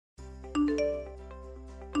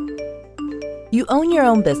You own your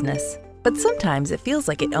own business, but sometimes it feels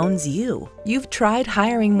like it owns you. You've tried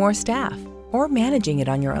hiring more staff or managing it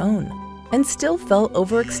on your own and still felt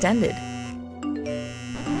overextended.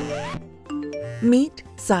 Meet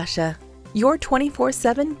Sasha, your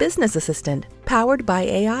 24/7 business assistant, powered by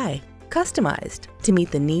AI, customized to meet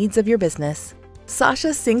the needs of your business.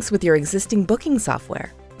 Sasha syncs with your existing booking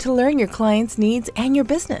software to learn your clients' needs and your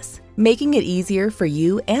business, making it easier for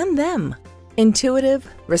you and them. Intuitive,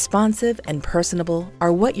 responsive, and personable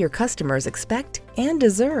are what your customers expect and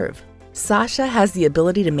deserve. Sasha has the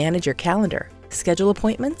ability to manage your calendar, schedule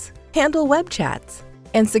appointments, handle web chats,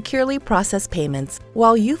 and securely process payments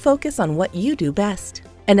while you focus on what you do best.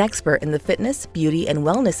 An expert in the fitness, beauty, and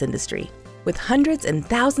wellness industry, with hundreds and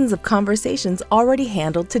thousands of conversations already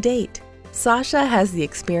handled to date. Sasha has the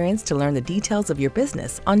experience to learn the details of your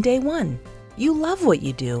business on day one. You love what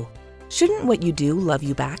you do. Shouldn't what you do love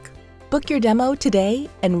you back? Book your demo today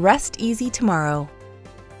and rest easy tomorrow.